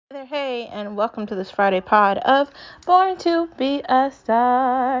there, hey, and welcome to this Friday pod of Born to Be a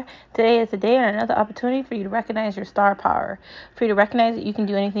Star. Today is a day and another opportunity for you to recognize your star power, for you to recognize that you can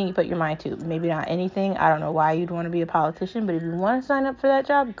do anything you put your mind to. Maybe not anything. I don't know why you'd want to be a politician, but if you want to sign up for that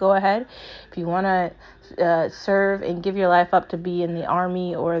job, go ahead. If you want to serve and give your life up to be in the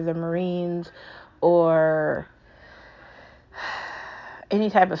Army or the Marines or any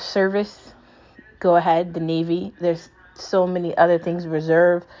type of service, go ahead. The Navy, there's so many other things,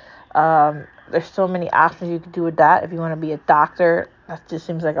 reserve. There's so many options you can do with that. If you want to be a doctor, that just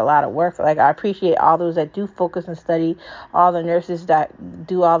seems like a lot of work. Like, I appreciate all those that do focus and study, all the nurses that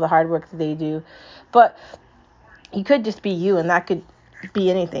do all the hard work that they do. But you could just be you, and that could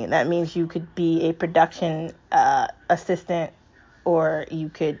be anything. That means you could be a production assistant, or you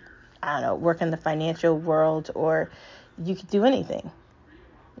could, I don't know, work in the financial world, or you could do anything.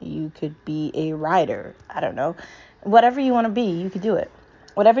 You could be a writer. I don't know. Whatever you want to be, you could do it.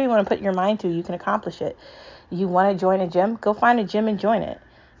 Whatever you want to put your mind to, you can accomplish it. You want to join a gym? Go find a gym and join it.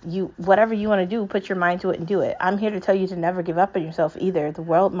 Whatever you want to do, put your mind to it and do it. I'm here to tell you to never give up on yourself either. The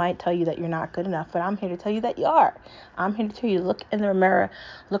world might tell you that you're not good enough, but I'm here to tell you that you are. I'm here to tell you, look in the mirror,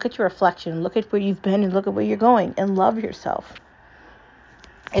 look at your reflection, look at where you've been, and look at where you're going, and love yourself.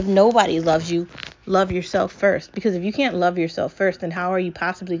 If nobody loves you, love yourself first. Because if you can't love yourself first, then how are you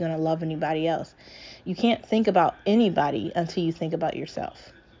possibly going to love anybody else? You can't think about anybody until you think about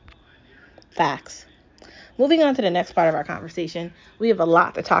yourself. Facts. Moving on to the next part of our conversation, we have a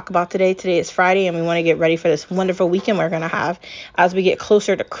lot to talk about today. Today is Friday, and we want to get ready for this wonderful weekend we're going to have as we get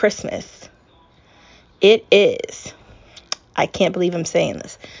closer to Christmas. It is, I can't believe I'm saying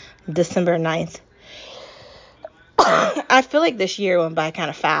this, December 9th. I feel like this year went by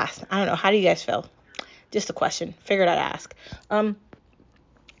kind of fast. I don't know. How do you guys feel? Just a question. Figured I'd ask.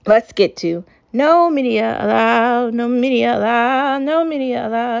 Let's get to no media allowed, no media allowed, no media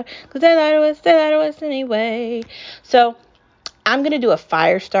allowed, because they lie to us anyway. So I'm going to do a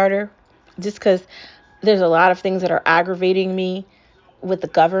fire starter just because there's a lot of things that are aggravating me with the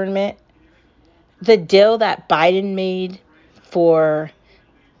government. The deal that Biden made for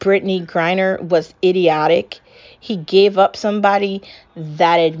Brittany Griner was idiotic. He gave up somebody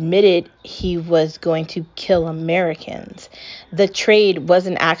that admitted he was going to kill Americans. The trade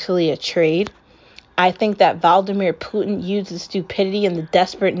wasn't actually a trade. I think that Vladimir Putin used the stupidity and the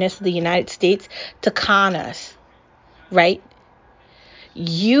desperateness of the United States to con us, right?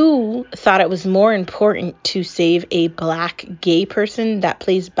 You thought it was more important to save a black gay person that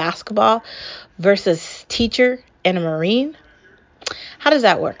plays basketball versus teacher and a Marine. How does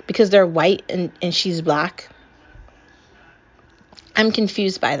that work? Because they're white and she's black? I'm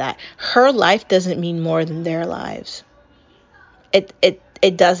confused by that. Her life doesn't mean more than their lives.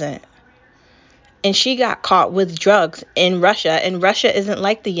 It doesn't. And she got caught with drugs in Russia, and Russia isn't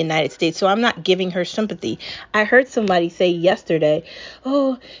like the United States, so I'm not giving her sympathy. I heard somebody say yesterday,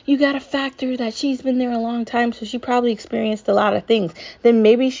 oh, you got to factor that she's been there a long time, so she probably experienced a lot of things. Then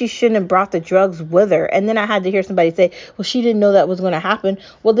maybe she shouldn't have brought the drugs with her. And then I had to hear somebody say, well, she didn't know that was going to happen.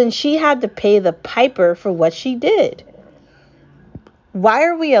 Well, then she had to pay the piper for what she did. Why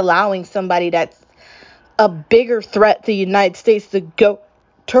are we allowing somebody that's a bigger threat to the United States to go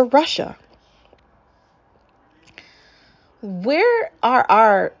to Russia? Where are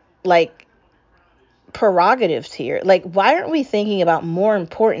our, prerogatives here? Why aren't we thinking about more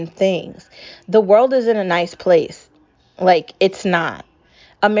important things? The world is in a nice place. It's not.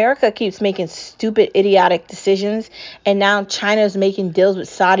 America keeps making stupid, idiotic decisions, and now China's making deals with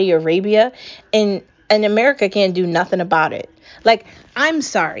Saudi Arabia, and America can't do nothing about it. I'm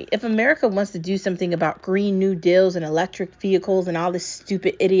sorry, if America wants to do something about Green New Deals and electric vehicles and all this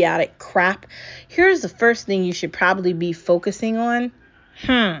stupid, idiotic crap, here's the first thing you should probably be focusing on.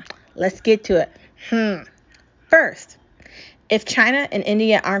 Let's get to it. First, if China and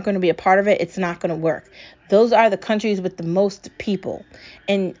India aren't going to be a part of it, it's not going to work. Those are the countries with the most people.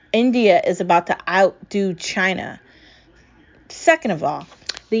 And India is about to outdo China. Second of all,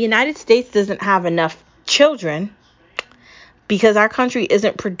 the United States doesn't have enough children because our country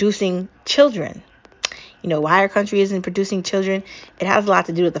isn't producing children. You know why our country isn't producing children? It has a lot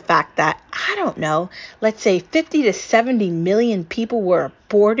to do with the fact that, I don't know, let's say 50 to 70 million people were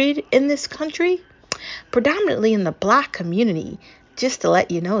aborted in this country, predominantly in the black community, just to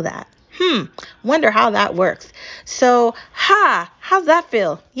let you know that. Wonder how that works. So, how's that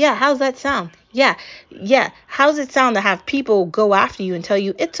feel? Yeah, how's that sound? Yeah. How's it sound to have people go after you and tell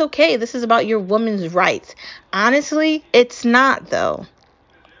you, it's okay, this is about your woman's rights? Honestly, it's not, though.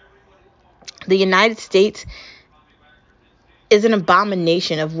 The United States is an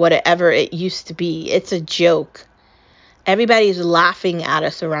abomination of whatever it used to be. It's a joke. Everybody's laughing at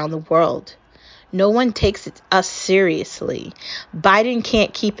us around the world. No one takes us seriously. Biden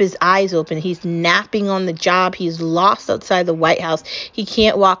can't keep his eyes open. He's napping on the job. He's lost outside the White House. He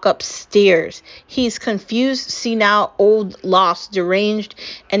can't walk upstairs. He's confused, senile, old, lost, deranged,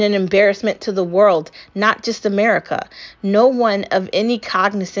 and an embarrassment to the world, not just America. No one of any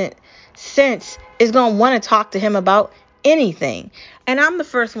cognizant sense is going to want to talk to him about anything. And I'm the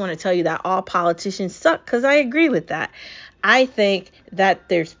first one to tell you that all politicians suck, because I agree with that. I think that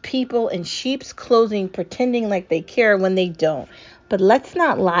there's people in sheep's clothing pretending like they care when they don't. But let's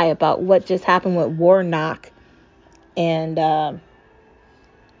not lie about what just happened with Warnock and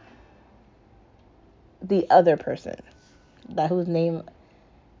the other person, that whose name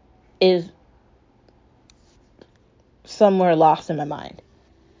is somewhere lost in my mind.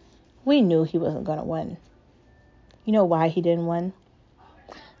 We knew he wasn't going to win. You know why he didn't win?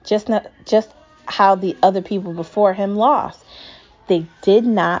 Just how the other people before him lost. They did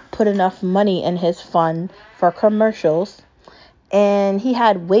not put enough money in his fund for commercials, and he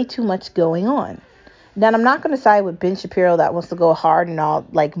had way too much going on. Now, I'm not going to side with Ben Shapiro that wants to go hard and all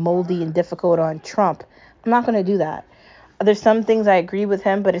like moldy and difficult on Trump. I'm not going to do that. There's some things I agree with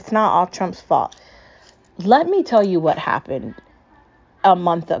him, but it's not all Trump's fault. Let me tell you what happened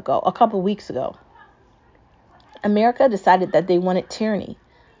a couple weeks ago. America decided that they wanted tyranny.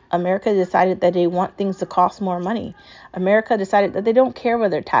 America decided that they want things to cost more money. America decided that they don't care where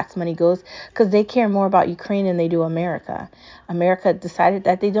their tax money goes because they care more about Ukraine than they do America. America decided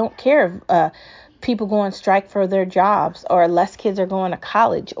that they don't care if people go on strike for their jobs, or less kids are going to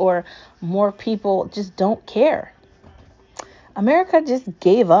college, or more people just don't care. America just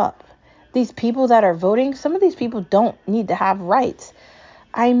gave up. These people that are voting, some of these people don't need to have rights.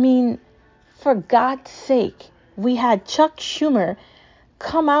 I mean, for God's sake, we had Chuck Schumer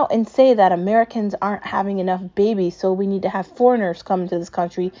come out and say that Americans aren't having enough babies, so we need to have foreigners come to this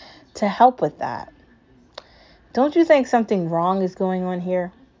country to help with that. Don't you think something wrong is going on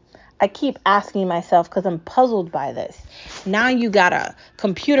here? I keep asking myself because I'm puzzled by this. Now you got a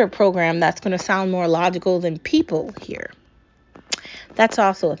computer program that's going to sound more logical than people here. That's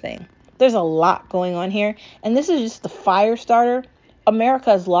also a thing. There's a lot going on here, and this is just the fire starter.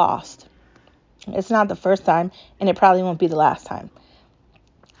 America's lost. It's not the first time, and it probably won't be the last time.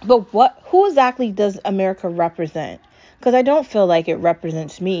 But who exactly does America represent? Because I don't feel like it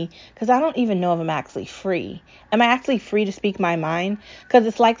represents me, because I don't even know if I'm actually free. Am I actually free to speak my mind? Because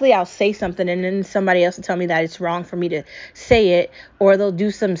it's likely I'll say something and then somebody else will tell me that it's wrong for me to say it, or they'll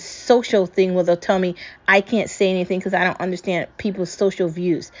do some social thing where they'll tell me I can't say anything because I don't understand people's social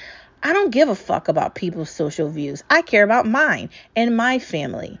views. I don't give a fuck about people's social views. I care about mine and my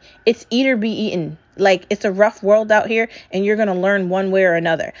family. It's eat or be eaten. Like, it's a rough world out here, and you're going to learn one way or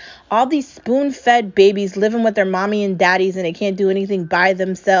another. All these spoon-fed babies living with their mommy and daddies, and they can't do anything by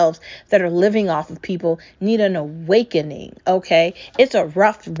themselves, that are living off of people, need an awakening, okay? It's a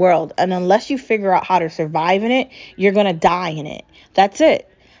rough world, and unless you figure out how to survive in it, you're going to die in it. That's it.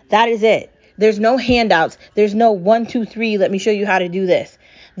 That is it. There's no handouts. There's no 1, 2, 3, let me show you how to do this.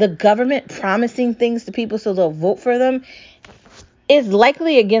 The government promising things to people so they'll vote for them is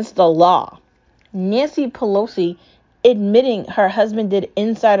likely against the law. Nancy Pelosi admitting her husband did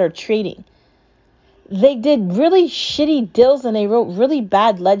insider trading. They did really shitty deals, and they wrote really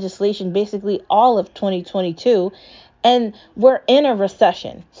bad legislation basically all of 2022. And we're in a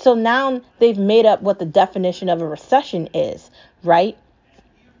recession. So now they've made up what the definition of a recession is, right?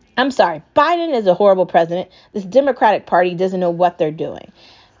 I'm sorry. Biden is a horrible president. This Democratic Party doesn't know what they're doing.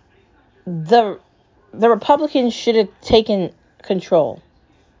 The Republicans should have taken control,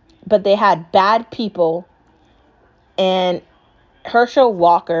 but they had bad people, and Herschel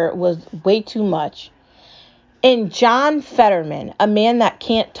Walker was way too much. And John Fetterman, a man that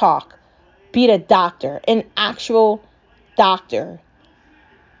can't talk, beat a doctor, an actual doctor.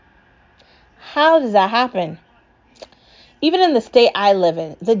 How does that happen? Even in the state I live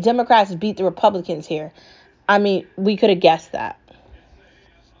in, the Democrats beat the Republicans here. I mean, we could have guessed that.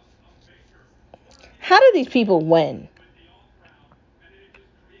 How do these people win?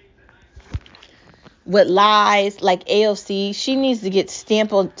 With lies. Like AOC, she needs to get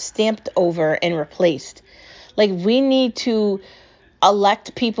stamped over and replaced. Like, we need to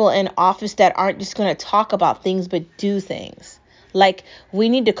elect people in office that aren't just going to talk about things but do things. Like, we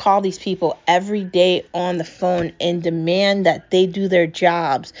need to call these people every day on the phone and demand that they do their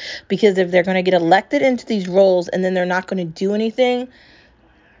jobs, because if they're going to get elected into these roles and then they're not going to do anything,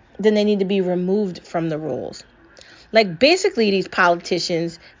 then they need to be removed from the roles. Like, basically, these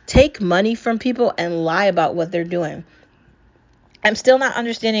politicians take money from people and lie about what they're doing. I'm still not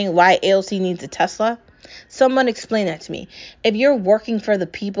understanding why AOC needs a Tesla. Someone explain that to me. If you're working for the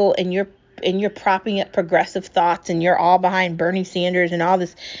people and you're propping up progressive thoughts and you're all behind Bernie Sanders and all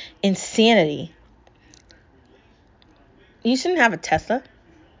this insanity, you shouldn't have a Tesla.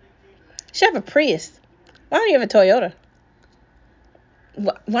 You should have a Prius. Why don't you have a Toyota?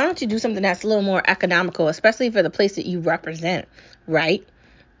 Why don't you do something that's a little more economical, especially for the place that you represent, right?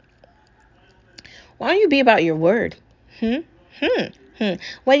 Why don't you be about your word? Why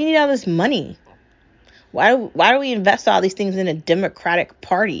do you need all this money? Why do we invest all these things in a Democratic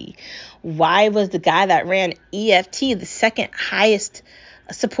Party? Why was the guy that ran EFT the second highest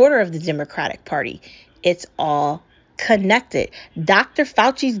supporter of the Democratic Party? It's all connected. Dr.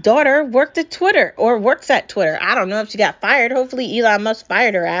 Fauci's daughter works at Twitter. I don't know if she got fired. Hopefully Elon Musk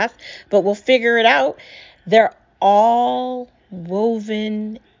fired her ass, but we'll figure it out. They're all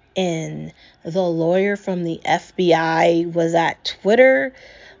woven in. The lawyer from the FBI was at Twitter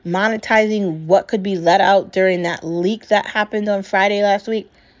monetizing what could be let out during that leak that happened on Friday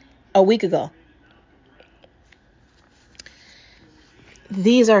a week ago.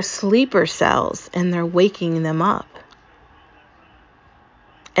 These are sleeper cells and they're waking them up.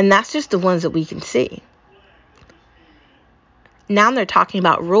 And that's just the ones that we can see. Now they're talking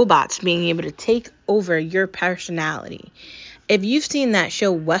about robots being able to take over your personality. If you've seen that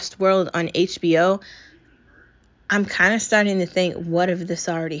show Westworld on HBO, I'm kind of starting to think, what if this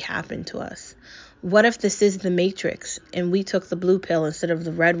already happened to us? What if this is the Matrix and we took the blue pill instead of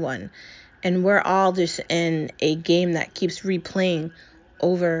the red one? And we're all just in a game that keeps replaying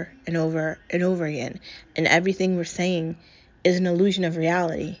over and over and over again. And everything we're saying is an illusion of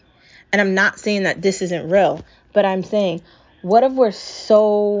reality. And I'm not saying that this isn't real, but I'm saying, what if we're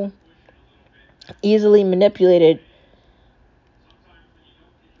so easily manipulated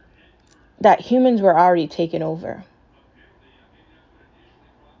that humans were already taken over?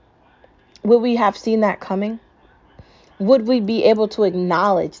 Would we have seen that coming? Would we be able to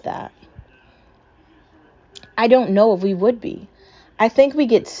acknowledge that? I don't know if we would be. I think we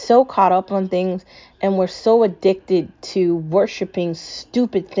get so caught up on things and we're so addicted to worshiping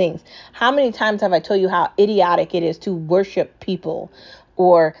stupid things. How many times have I told you how idiotic it is to worship people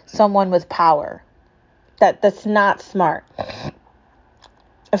or someone with power? That's not smart.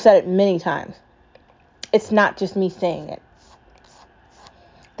 I've said it many times. It's not just me saying it.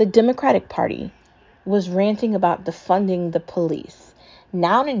 The Democratic Party was ranting about defunding the police.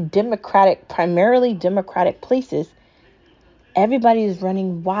 Now in primarily Democratic places, everybody is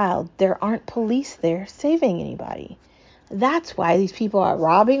running wild. There aren't police there saving anybody. That's why these people are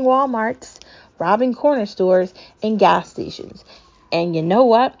robbing Walmarts, robbing corner stores, and gas stations. And you know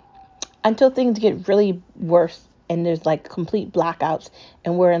what? Until things get really worse and there's like complete blackouts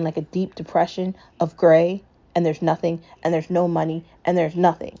and we're in like a deep depression of gray and there's nothing and there's no money and there's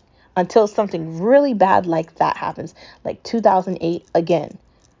nothing. Until something really bad like that happens, like 2008 again.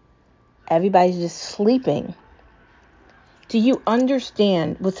 Everybody's just sleeping. Do you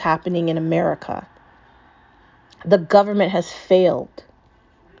understand what's happening in America? The government has failed.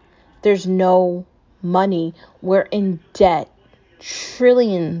 There's no money. We're in debt.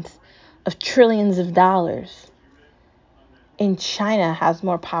 Trillions of dollars. And China has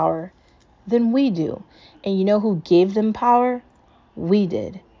more power than we do. And you know who gave them power? We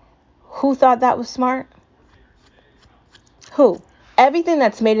did. Who thought that was smart? Who? Everything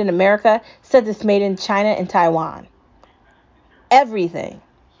that's made in America says it's made in China and Taiwan. Everything.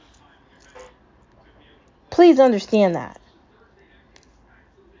 Please understand that.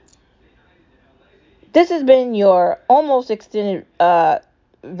 This has been your almost extended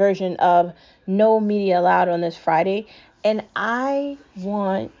version of No Media Allowed on this Friday. And I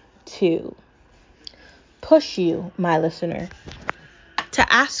want to push you, my listener,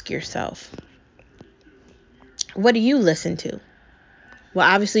 to ask yourself, what do you listen to? Well,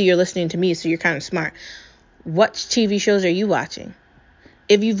 obviously you're listening to me, so you're kind of smart. What TV shows are you watching?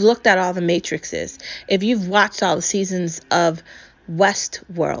 If you've looked at all the Matrixes, if you've watched all the seasons of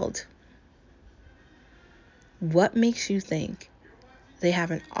Westworld, what makes you think they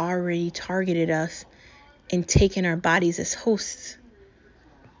haven't already targeted us and taken our bodies as hosts?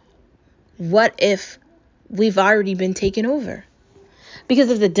 What if we've already been taken over? Because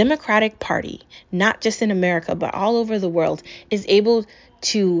if the Democratic Party, not just in America, but all over the world, is able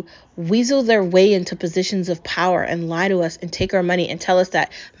to weasel their way into positions of power and lie to us and take our money and tell us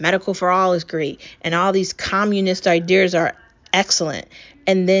that medical for all is great and all these communist ideas are excellent,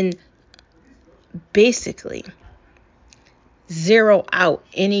 and then basically zero out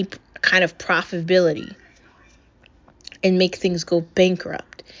any kind of profitability and make things go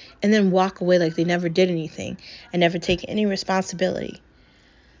bankrupt and then walk away like they never did anything and never take any responsibility.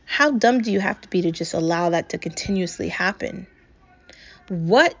 How dumb do you have to be to just allow that to continuously happen?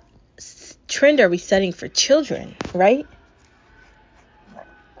 What trend are we setting for children, right?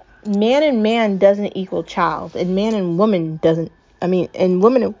 Man and man doesn't equal child, and man and woman doesn't, and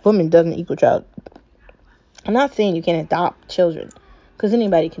woman and woman doesn't equal child. I'm not saying you can't adopt children, because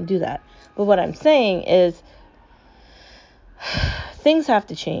anybody can do that. But what I'm saying is things have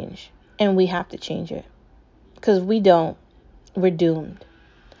to change, and we have to change it. Because we don't, we're doomed.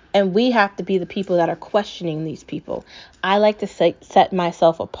 And we have to be the people that are questioning these people. I like to set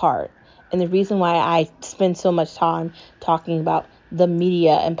myself apart. And the reason why I spend so much time talking about the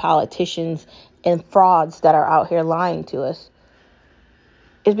media and politicians and frauds that are out here lying to us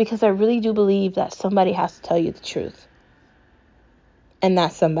is because I really do believe that somebody has to tell you the truth. And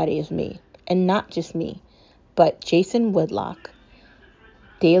that somebody is me. And not just me, but Jason Whitlock,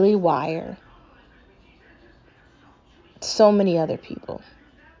 Daily Wire, so many other people.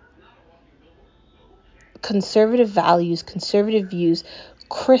 Conservative values, conservative views,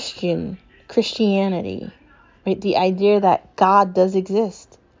 Christianity, right? The idea that God does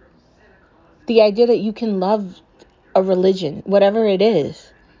exist. The idea that you can love a religion, whatever it is.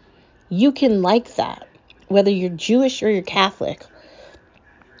 You can like that, whether you're Jewish or you're Catholic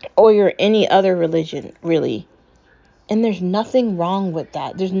or you're any other religion, really. And there's nothing wrong with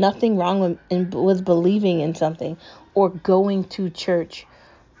that. There's nothing wrong with believing in something or going to church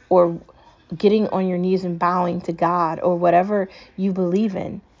or getting on your knees and bowing to God or whatever you believe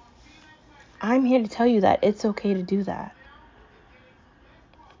in. I'm here to tell you that it's okay to do that.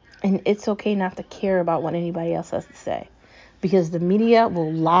 And it's okay not to care about what anybody else has to say. Because the media will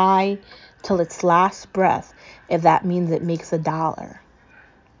lie till its last breath if that means it makes $1.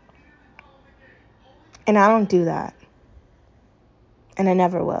 And I don't do that. And I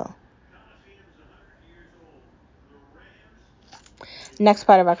never will. Next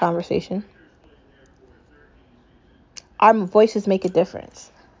part of our conversation. Our voices make a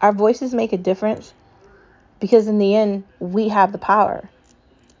difference. Our voices make a difference because in the end, we have the power.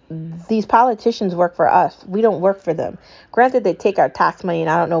 These politicians work for us. We don't work for them. Granted, they take our tax money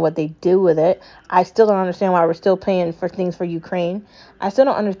and I don't know what they do with it. I still don't understand why we're still paying for things for Ukraine. I still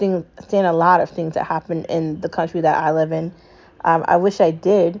don't understand a lot of things that happen in the country that I live in. I wish I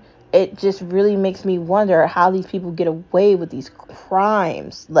did. It just really makes me wonder how these people get away with these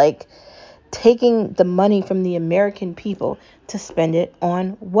crimes. Like taking the money from the American people to spend it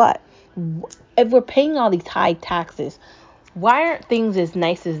on what? If we're paying all these high taxes, why aren't things as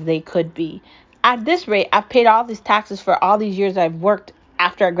nice as they could be? At this rate, I've paid all these taxes for all these years I've worked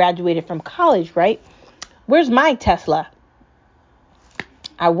after I graduated from college, right? Where's my Tesla?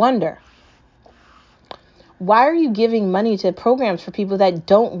 I wonder. Why are you giving money to programs for people that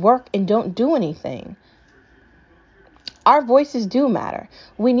don't work and don't do anything? Our voices do matter.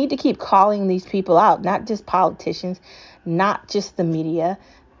 We need to keep calling these people out, not just politicians, not just the media,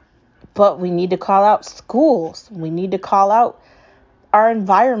 but we need to call out schools. We need to call out our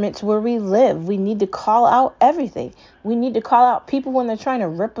environments where we live. We need to call out everything. We need to call out people when they're trying to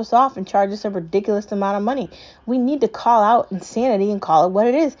rip us off and charge us a ridiculous amount of money. We need to call out insanity and call it what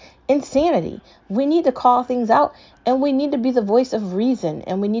it is. Insanity. We need to call things out, and we need to be the voice of reason,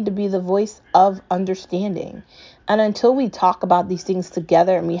 and we need to be the voice of understanding. And until we talk about these things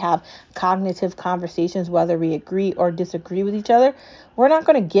together and we have cognitive conversations, whether we agree or disagree with each other, we're not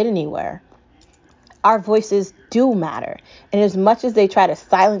going to get anywhere. Our voices do matter. And as much as they try to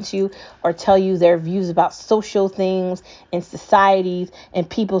silence you or tell you their views about social things and societies and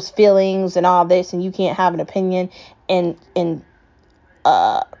people's feelings and all this, and you can't have an opinion in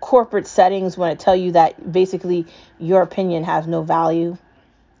corporate settings when it tell you that basically your opinion has no value,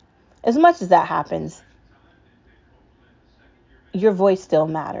 as much as that happens, your voice still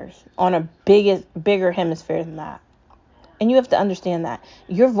matters on a bigger hemisphere than that. And you have to understand that.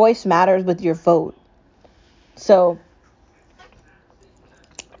 Your voice matters with your vote. So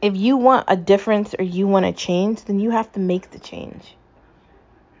if you want a difference or you want a change, then you have to make the change.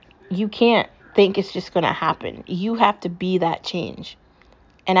 You can't think it's just going to happen. You have to be that change.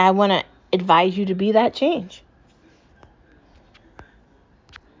 And I want to advise you to be that change.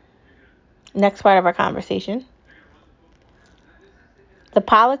 Next part of our conversation. The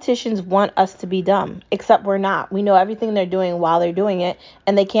politicians want us to be dumb, except we're not. We know everything they're doing while they're doing it,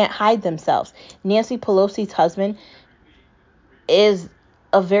 and they can't hide themselves. Nancy Pelosi's husband is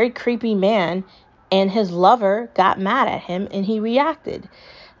a very creepy man, and his lover got mad at him, and he reacted.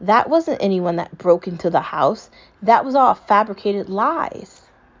 That wasn't anyone that broke into the house. That was all fabricated lies.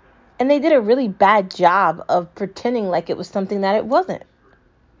 And they did a really bad job of pretending like it was something that it wasn't.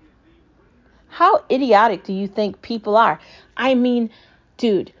 How idiotic do you think people are? I mean,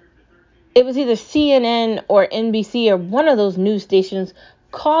 dude, it was either CNN or NBC or one of those news stations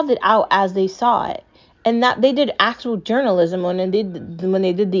called it out as they saw it. And that they did actual journalism. When they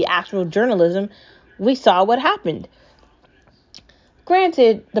did the actual journalism, we saw what happened.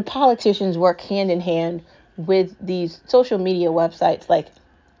 Granted, the politicians work hand in hand with these social media websites like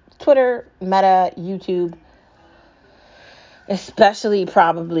Twitter, Meta, YouTube, especially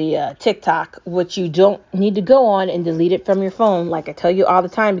probably TikTok, which you don't need to go on and delete it from your phone, like I tell you all the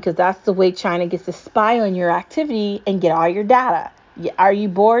time, because that's the way China gets to spy on your activity and get all your data. Are you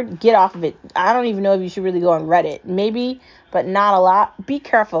bored? Get off of it. I don't even know if you should really go on Reddit. Maybe, but not a lot. Be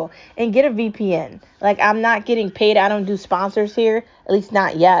careful and get a VPN. Like, I'm not getting paid. I don't do sponsors here, at least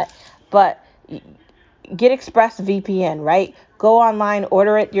not yet. But get ExpressVPN, right? Go online,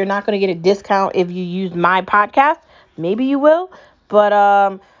 order it. You're not going to get a discount if you use my podcast. Maybe you will,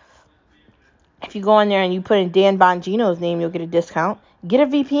 but if you go in there and you put in Dan Bongino's name, you'll get a discount. Get a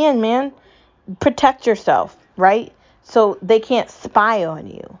VPN, man. Protect yourself, right? So they can't spy on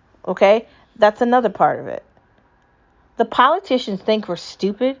you, okay? That's another part of it. The politicians think we're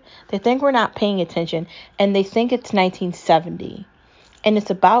stupid. They think we're not paying attention, and they think it's 1970. And it's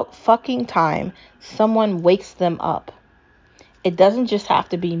about fucking time someone wakes them up. It doesn't just have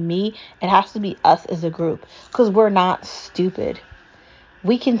to be me. It has to be us as a group, because we're not stupid.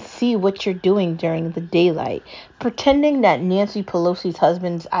 We can see what you're doing during the daylight. Pretending that Nancy Pelosi's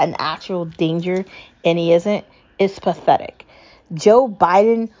husband's an actual danger and he isn't is pathetic. Joe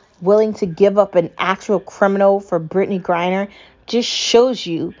Biden willing to give up an actual criminal for Brittany Griner just shows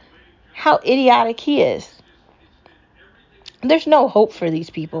you how idiotic he is. There's no hope for these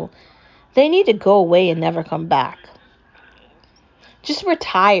people. They need to go away and never come back. Just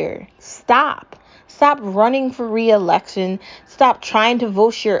retire. Stop. Stop running for re-election. Stop trying to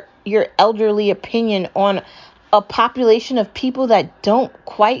voice your elderly opinion on a population of people that don't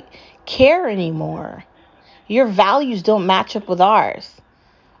quite care anymore. Your values don't match up with ours,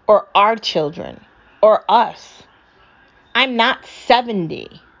 or our children, or us. I'm not 70.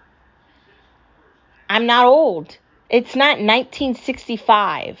 I'm not old. It's not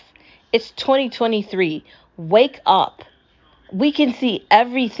 1965. It's 2023. Wake up. We can see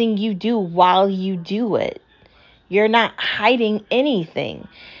everything you do while you do it. You're not hiding anything.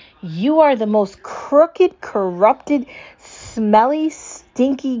 You are the most crooked, corrupted, smelly,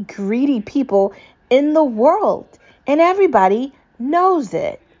 stinky, greedy people in the world. And everybody knows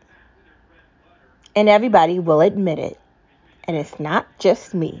it. And everybody will admit it. And it's not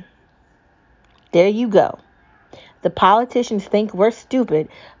just me. There you go. The politicians think we're stupid,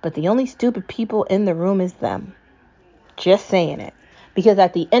 but the only stupid people in the room is them. Just saying it. Because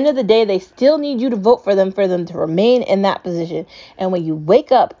at the end of the day, they still need you to vote for them to remain in that position. And when you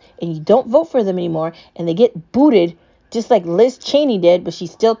wake up and you don't vote for them anymore and they get booted, just like Liz Cheney did, but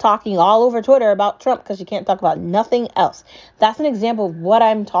she's still talking all over Twitter about Trump because she can't talk about nothing else. That's an example of what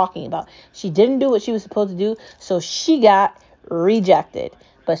I'm talking about. She didn't do what she was supposed to do, so she got rejected.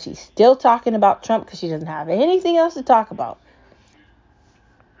 But she's still talking about Trump because she doesn't have anything else to talk about.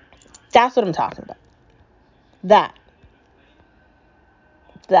 That's what I'm talking about. That.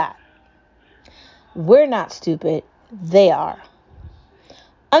 We're not stupid. They are.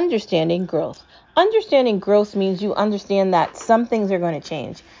 Understanding growth. Understanding growth means you understand that some things are going to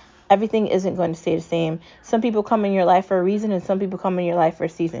change. Everything isn't going to stay the same. Some people come in your life for a reason and some people come in your life for a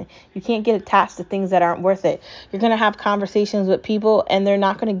season. You can't get attached to things that aren't worth it. You're going to have conversations with people and they're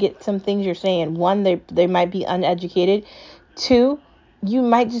not going to get some things you're saying. One, they might be uneducated. Two, you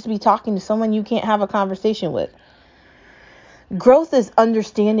might just be talking to someone you can't have a conversation with. Growth is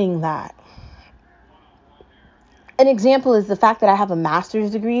understanding that. An example is the fact that I have a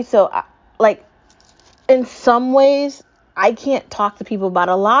master's degree. So, like, in some ways, I can't talk to people about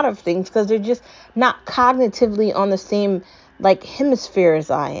a lot of things because they're just not cognitively on the same, like, hemisphere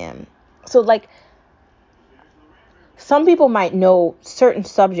as I am. So, like, some people might know certain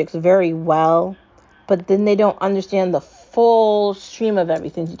subjects very well, but then they don't understand the full stream of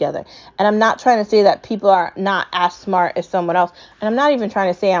everything together. And I'm not trying to say that people are not as smart as someone else. And I'm not even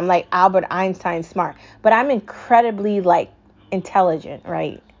trying to say I'm like Albert Einstein smart, but I'm incredibly like intelligent,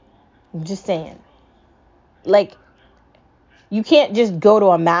 right? I'm just saying. Like, you can't just go to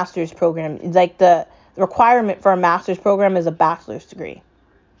a master's program. It's like the requirement for a master's program is a bachelor's degree.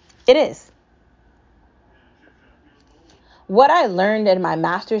 It is. What I learned in my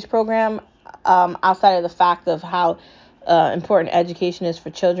master's program, outside of the fact of how important education is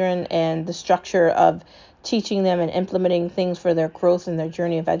for children and the structure of teaching them and implementing things for their growth and their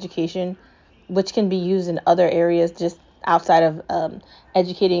journey of education, which can be used in other areas just outside of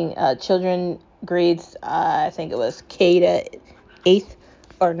educating children grades, I think it was K to 8th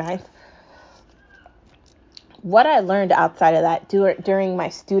or ninth. What I learned outside of that during my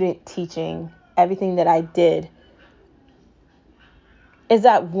student teaching, everything that I did, is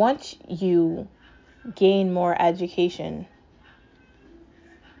that once you gain more education,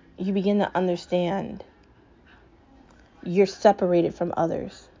 you begin to understand you're separated from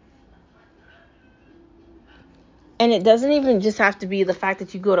others. And it doesn't even just have to be the fact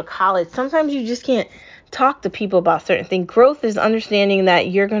that you go to college. Sometimes you just can't talk to people about certain things. Growth is understanding that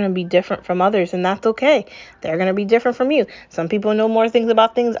you're going to be different from others, and that's okay. They're going to be different from you. Some people know more things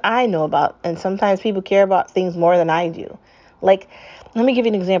about things I know about, and sometimes people care about things more than I do. Like, let me give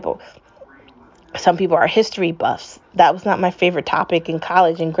you an example. Some people are history buffs. That was not my favorite topic in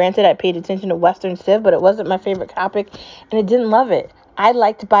college. And granted, I paid attention to Western Civ, but it wasn't my favorite topic, and I didn't love it. I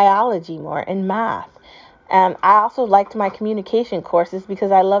liked biology more and math. I also liked my communication courses because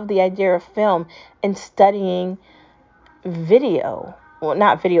I love the idea of film and studying video. Well,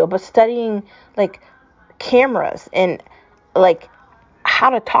 not video, but studying like cameras and like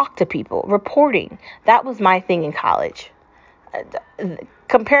how to talk to people, reporting. That was my thing in college.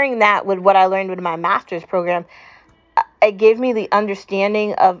 Comparing that with what I learned with my master's program, it gave me the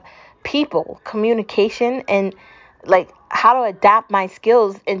understanding of people, communication, and like how to adapt my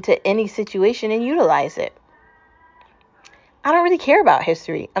skills into any situation and utilize it. I don't really care about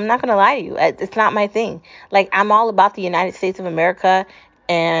history. I'm not going to lie to you. It's not my thing. Like, I'm all about the United States of America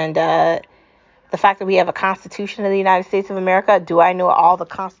and the fact that we have a Constitution of the United States of America. Do I know all the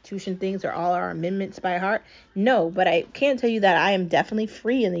Constitution things or all our amendments by heart? No, but I can tell you that I am definitely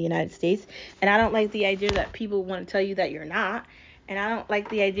free in the United States, and I don't like the idea that people want to tell you that you're not, and I don't like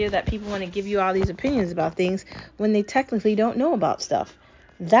the idea that people want to give you all these opinions about things when they technically don't know about stuff.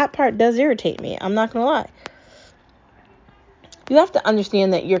 That part does irritate me. I'm not going to lie. You have to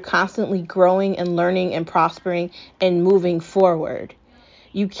understand that you're constantly growing and learning and prospering and moving forward.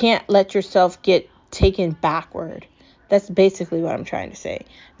 You can't let yourself get taken backward. That's basically what I'm trying to say.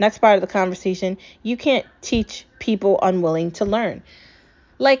 Next part of the conversation, you can't teach people unwilling to learn.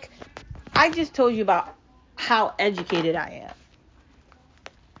 Like, I just told you about how educated I am.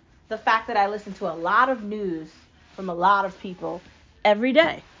 The fact that I listen to a lot of news from a lot of people every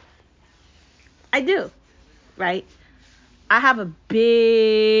day. I do, right? I have a big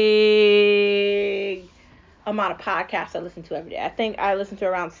amount of podcasts I listen to every day. I think I listen to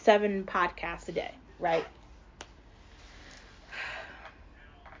around 7 podcasts a day, right?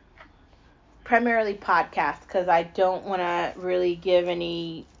 Primarily podcasts because I don't want to really give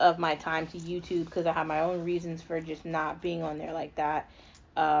any of my time to YouTube because I have my own reasons for just not being on there like that.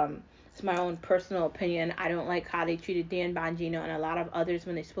 It's my own personal opinion. I don't like how they treated Dan Bongino and a lot of others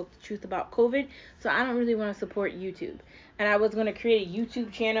when they spoke the truth about COVID. So I don't really want to support YouTube. And I was going to create a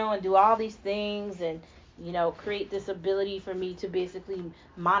YouTube channel and do all these things and, create this ability for me to basically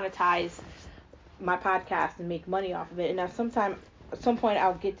monetize my podcast and make money off of it. And at some point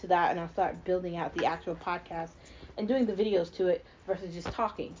I'll get to that and I'll start building out the actual podcast and doing the videos to it versus just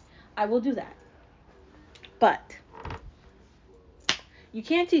talking. I will do that. But you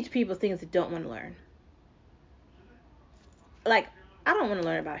can't teach people things they don't want to learn. Like, I don't want to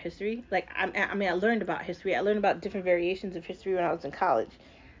learn about history. Like, I learned about history. I learned about different variations of history when I was in college.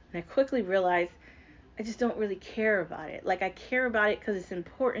 And I quickly realized I just don't really care about it. Like, I care about it because it's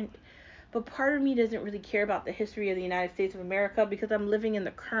important. But part of me doesn't really care about the history of the United States of America because I'm living in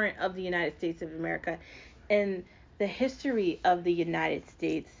the current of the United States of America. And the history of the United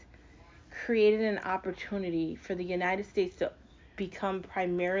States created an opportunity for the United States to become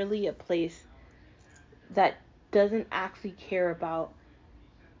primarily a place that doesn't actually care about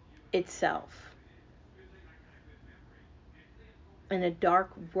itself. In a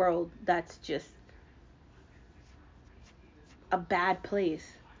dark world that's just a bad place,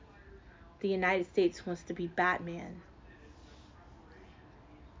 the United States wants to be Batman.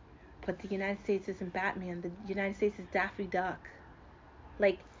 But the United States isn't Batman. The United States is Daffy Duck.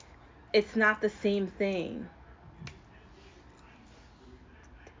 Like, it's not the same thing.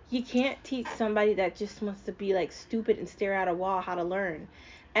 You can't teach somebody that just wants to be like stupid and stare at a wall how to learn.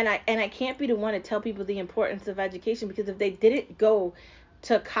 And I can't be the one to tell people the importance of education because if they didn't go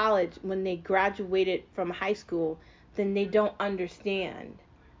to college when they graduated from high school, then they don't understand.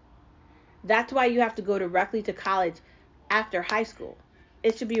 That's why you have to go directly to college after high school.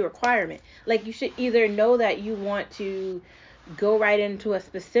 It should be a requirement. Like, you should either know that you want to go right into a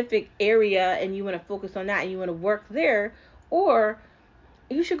specific area and you want to focus on that and you want to work there, or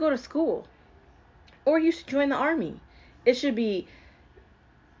you should go to school, or you should join the army. It should be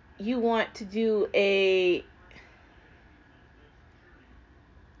you want to do a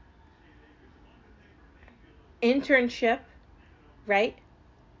internship, right?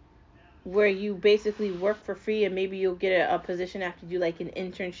 where you basically work for free and maybe you'll get a position after you do like an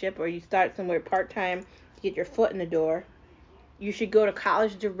internship or you start somewhere part-time to get your foot in the door. You should go to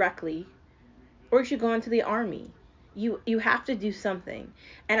college directly or you should go into the army. You have to do something.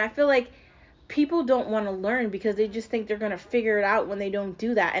 And I feel like people don't want to learn because they just think they're going to figure it out when they don't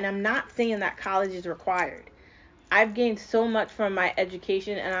do that. And I'm not saying that college is required. I've gained so much from my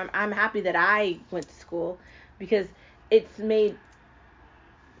education and I'm happy that I went to school because it's made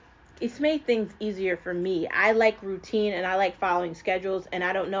it's made things easier for me. I like routine and I like following schedules, and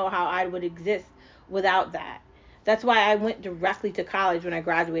I don't know how I would exist without that. That's why I went directly to college when I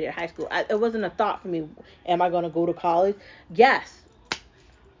graduated high school. It wasn't a thought for me, am I going to go to college? Yes.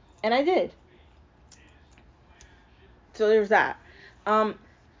 And I did. So there's that. Um,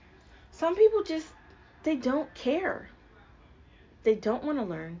 some people just, they don't care. They don't want to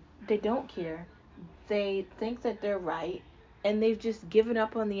learn. They don't care. They think that they're right, and they've just given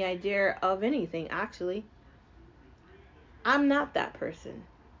up on the idea of anything, actually. I'm not that person.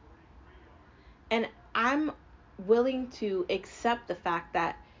 And I'm willing to accept the fact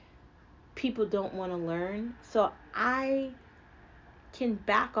that people don't want to learn. So I can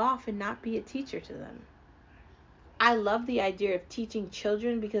back off and not be a teacher to them. I love the idea of teaching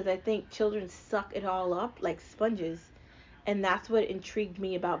children because I think children suck it all up like sponges. And that's what intrigued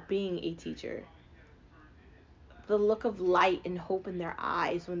me about being a teacher. The look of light and hope in their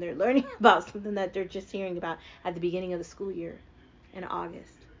eyes when they're learning about something that they're just hearing about at the beginning of the school year in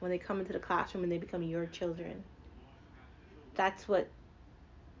August, when they come into the classroom and they become your children. That's what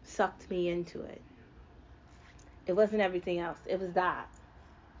sucked me into it. It wasn't everything else. It was that.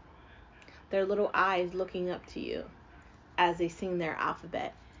 Their little eyes looking up to you as they sing their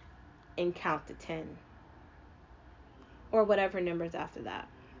alphabet and count to 10. Or whatever numbers after that.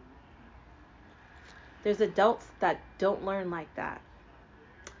 There's adults that don't learn like that.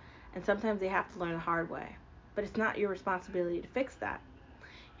 And sometimes they have to learn the hard way. But it's not your responsibility to fix that.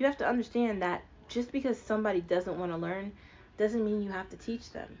 You have to understand that just because somebody doesn't want to learn doesn't mean you have to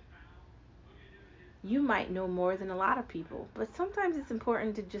teach them. You might know more than a lot of people, but sometimes it's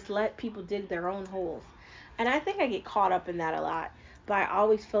important to just let people dig their own holes. And I think I get caught up in that a lot by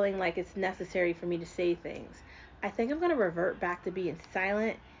always feeling like it's necessary for me to say things. I think I'm going to revert back to being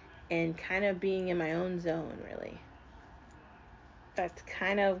silent and kind of being in my own zone, really. That's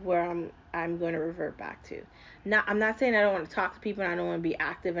kind of where I'm going to revert back to. I'm not saying I don't want to talk to people and I don't want to be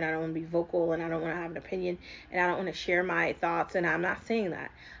active and I don't want to be vocal and I don't want to have an opinion and I don't want to share my thoughts, and I'm not saying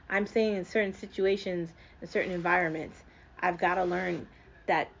that. I'm saying in certain situations, in certain environments, I've got to learn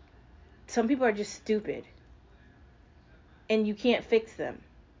that some people are just stupid and you can't fix them.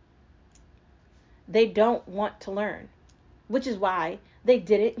 They don't want to learn, which is why they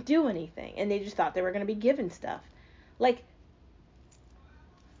didn't do anything and they just thought they were going to be given stuff. Like,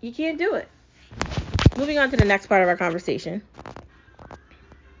 you can't do it. Moving on to the next part of our conversation.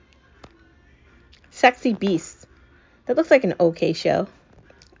 Sexy Beasts. That looks like an okay show.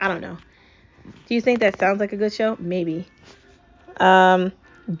 I don't know. Do you think that sounds like a good show? Maybe.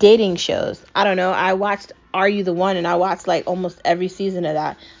 Dating shows. I don't know. I watched Are You the One? And I watched like almost every season of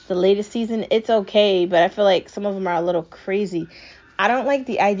that. The latest season, it's okay, but I feel like some of them are a little crazy. I don't like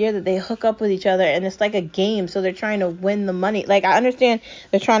the idea that they hook up with each other and it's like a game, so they're trying to win the money. Like, I understand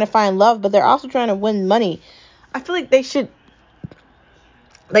they're trying to find love, but they're also trying to win money. I feel like they should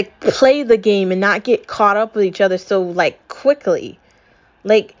like play the game and not get caught up with each other so like quickly.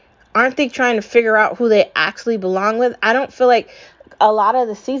 Like, aren't they trying to figure out who they actually belong with? I don't feel like a lot of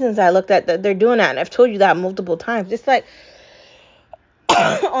the seasons I looked at that they're doing that, and I've told you that multiple times. It's like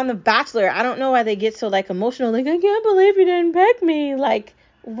on The Bachelor, I don't know why they get so like emotional. Like, I can't believe you didn't pick me. Like,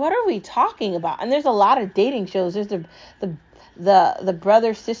 what are we talking about? And there's a lot of dating shows. There's the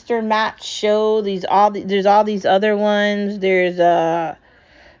brother sister match show. There's all these other ones. There's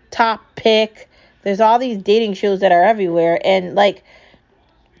Top Pick. There's all these dating shows that are everywhere, and like,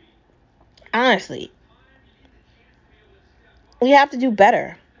 honestly, we have to do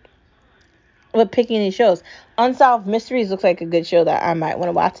better with picking these shows. Unsolved Mysteries looks like a good show that I might want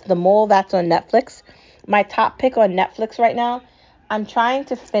to watch. The Mole, that's on Netflix. My top pick on Netflix right now, I'm trying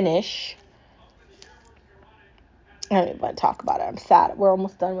to finish. I don't even want to talk about it. I'm sad. We're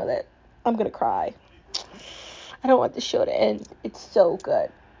almost done with it. I'm going to cry. I don't want the show to end. It's so good.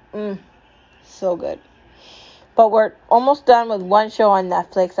 So good. But we're almost done with one show on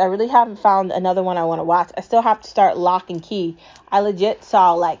Netflix. I really haven't found another one I want to watch. I still have to start Lock and Key. I legit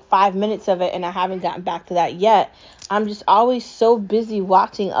saw like 5 minutes of it and I haven't gotten back to that yet. I'm just always so busy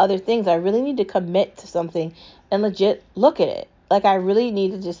watching other things. I really need to commit to something and legit look at it. Like, I really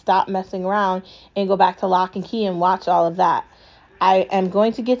need to just stop messing around and go back to Lock and Key and watch all of that. I am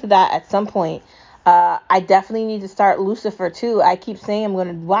going to get to that at some point. I definitely need to start Lucifer too. I keep saying I'm going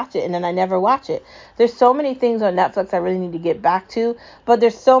to watch it and then I never watch it. There's so many things on Netflix I really need to get back to, but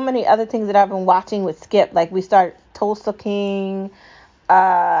there's so many other things that I've been watching with Skip. Like we started Tulsa King.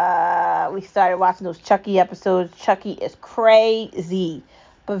 We started watching those Chucky episodes. Chucky is crazy,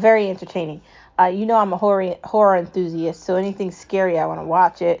 but very entertaining. I'm a horror enthusiast, so anything scary, I want to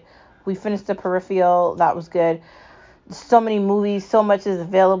watch it. We finished The Peripheral. That was good. So many movies, so much is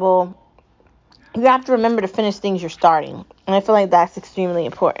available. You have to remember to finish things you're starting, and I feel like that's extremely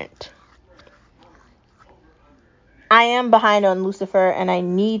important. I am behind on Lucifer, and I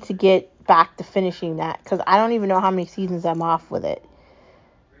need to get back to finishing that because I don't even know how many seasons I'm off with it.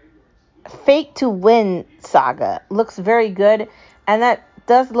 Fate to Win saga looks very good, and that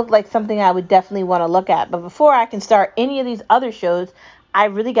does look like something I would definitely want to look at. But before I can start any of these other shows, I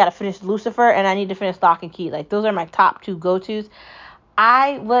really got to finish Lucifer, and I need to finish Lock and Key. Like, those are my top two go-tos.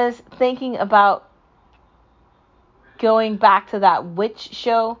 I was thinking about going back to that witch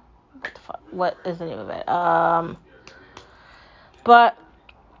show. What is the name of it? But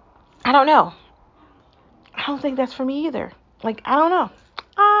I don't know. I don't think that's for me either. Like, I don't know.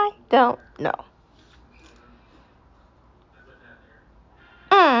 I don't know.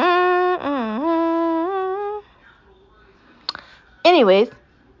 Anyways,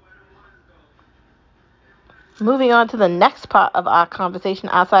 moving on to the next part of our conversation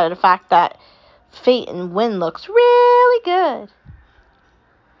outside of the fact that Fate and Win looks really good.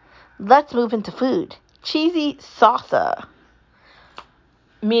 Let's move into food. Cheesy salsa.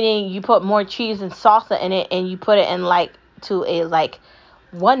 Meaning you put more cheese and salsa in it and you put it in to a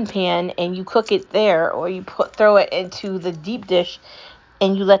one pan and you cook it there, or you throw it into the deep dish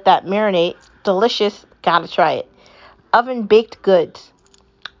and you let that marinate. Delicious. Gotta try it. Oven baked goods.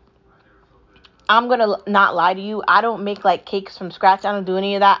 I'm gonna not lie to you. I don't make cakes from scratch. I don't do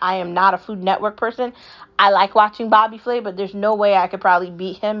any of that. I am not a Food Network person. I like watching Bobby Flay, but there's no way I could probably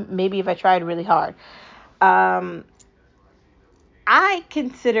beat him. Maybe if I tried really hard. I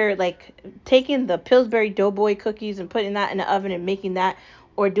consider taking the Pillsbury Doughboy cookies and putting that in the oven and making that,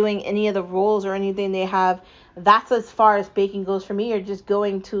 or doing any of the rolls or anything they have. That's as far as baking goes for me, or just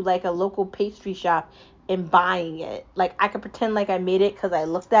going to a local pastry shop and buying it. I could pretend I made it because I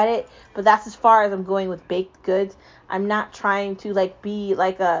looked at it, but that's as far as I'm going with baked goods. I'm not trying to be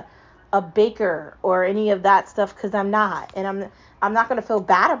a baker or any of that stuff because I'm not, and I'm not going to feel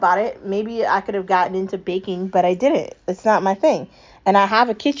bad about it. Maybe I could have gotten into baking, but I didn't. It's not my thing. And I have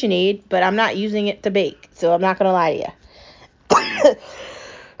a KitchenAid, but I'm not using it to bake, so I'm not going to lie to you.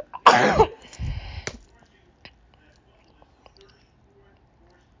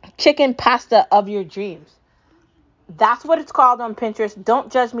 Chicken pasta of your dreams. That's what it's called on Pinterest.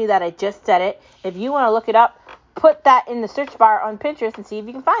 Don't judge me that I just said it. If you want to look it up, put that in the search bar on Pinterest and see if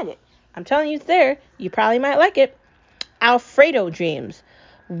you can find it. I'm telling you it's there. You probably might like it. Alfredo dreams.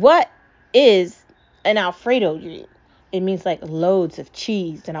 What is an Alfredo dream? It means loads of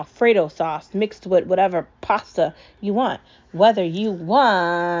cheese and Alfredo sauce mixed with whatever pasta you want. Whether you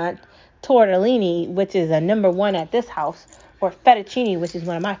want tortellini, which is a number one at this house, or fettuccine, which is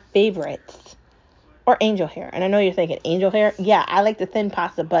one of my favorites, or angel hair. And I know you're thinking, angel hair? Yeah, I like the thin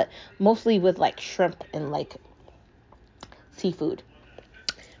pasta, but mostly with shrimp and seafood.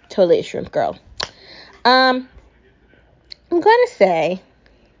 Totally a shrimp girl. I'm going to say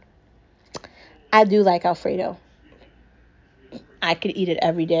I do like Alfredo. I could eat it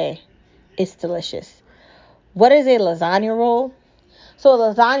every day. It's delicious. What is a lasagna roll? So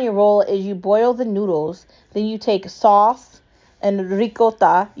a lasagna roll is you boil the noodles, then you take sauce and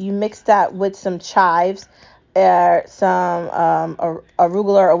ricotta, you mix that with some chives, some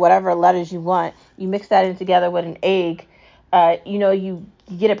arugula or whatever lettuce you want. You mix that in together with an egg. You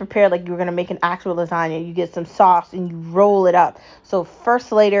get it prepared like you're going to make an actual lasagna. You get some sauce and you roll it up. So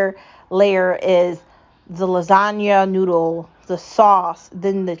first layer is the lasagna noodle, the sauce,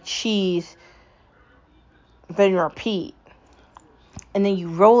 then the cheese, then you repeat. And then you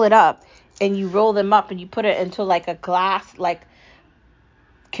roll it up and you roll them up and you put it into a glass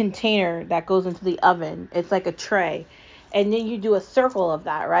container that goes into the oven. It's like a tray. And then you do a circle of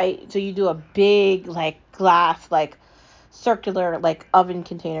that, right? So you do a big glass circular oven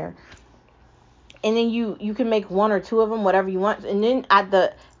container. And then you can make one or two of them, whatever you want. And then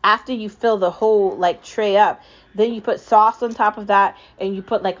after you fill the whole tray up, then you put sauce on top of that, and you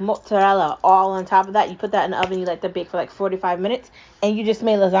put mozzarella all on top of that. You put that in the oven, you let that bake for 45 minutes, and you just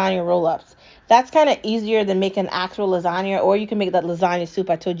made lasagna roll-ups. That's kind of easier than making actual lasagna, or you can make that lasagna soup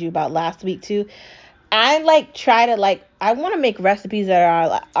I told you about last week too. I like try to like I want to make recipes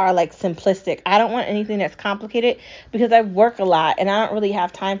that are like simplistic. I don't want anything that's complicated because I work a lot and I don't really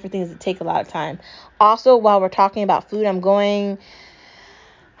have time for things that take a lot of time. Also, while we're talking about food,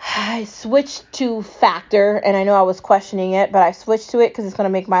 I switched to Factor, and I know I was questioning it, but I switched to it because it's going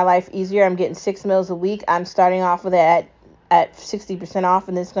to make my life easier. I'm getting 6 meals a week. I'm starting off with it at 60% off,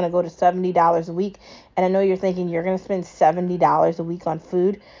 and then it's going to go to $70 a week. And I know you're thinking you're going to spend $70 a week on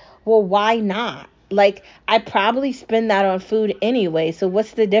food. Well, why not? Like, I probably spend that on food anyway, so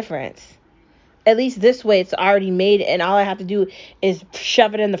what's the difference? At least this way it's already made, and all I have to do is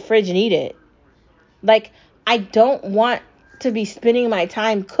shove it in the fridge and eat it. Like, I don't want to be spending my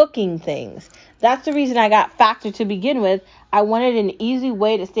time cooking things. That's the reason I got Factor to begin with. I wanted an easy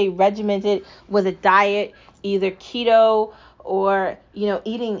way to stay regimented with a diet, either keto or,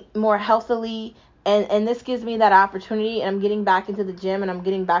 eating more healthily. And this gives me that opportunity, and I'm getting back into the gym, and I'm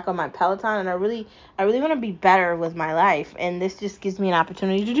getting back on my Peloton, and I really want to be better with my life, and this just gives me an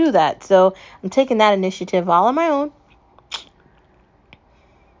opportunity to do that. So I'm taking that initiative all on my own.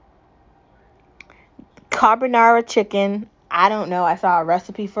 Carbonara chicken. I don't know. I saw a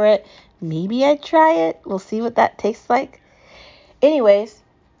recipe for it. Maybe I'd try it. We'll see what that tastes like. Anyways,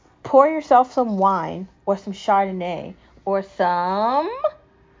 pour yourself some wine or some Chardonnay or some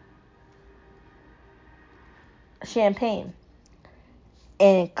champagne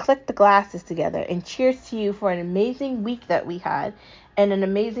and click the glasses together. And cheers to you for an amazing week that we had and an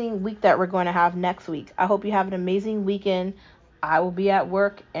amazing week that we're going to have next week. I hope you have an amazing weekend. I will be at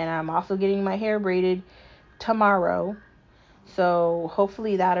work, and I'm also getting my hair braided tomorrow. So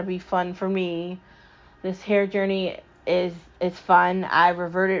hopefully that'll be fun for me. This hair journey is fun. I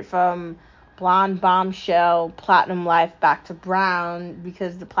reverted from blonde bombshell platinum life back to brown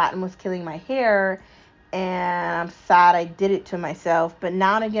because the platinum was killing my hair, and I'm sad I did it to myself. But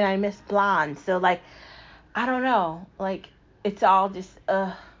now and again I miss blonde. So like, I don't know. Like, it's all just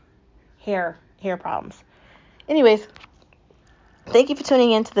hair problems. Anyways, thank you for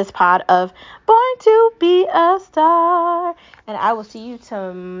tuning into this pod of Born to Be a Star. And I will see you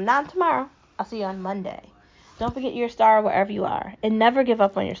not tomorrow. I'll see you on Monday. Don't forget you're a star wherever you are. And never give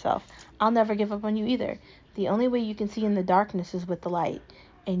up on yourself. I'll never give up on you either. The only way you can see in the darkness is with the light.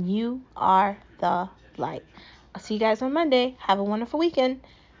 And you are the light. I'll see you guys on Monday. Have a wonderful weekend.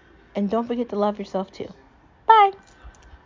 And don't forget to love yourself too.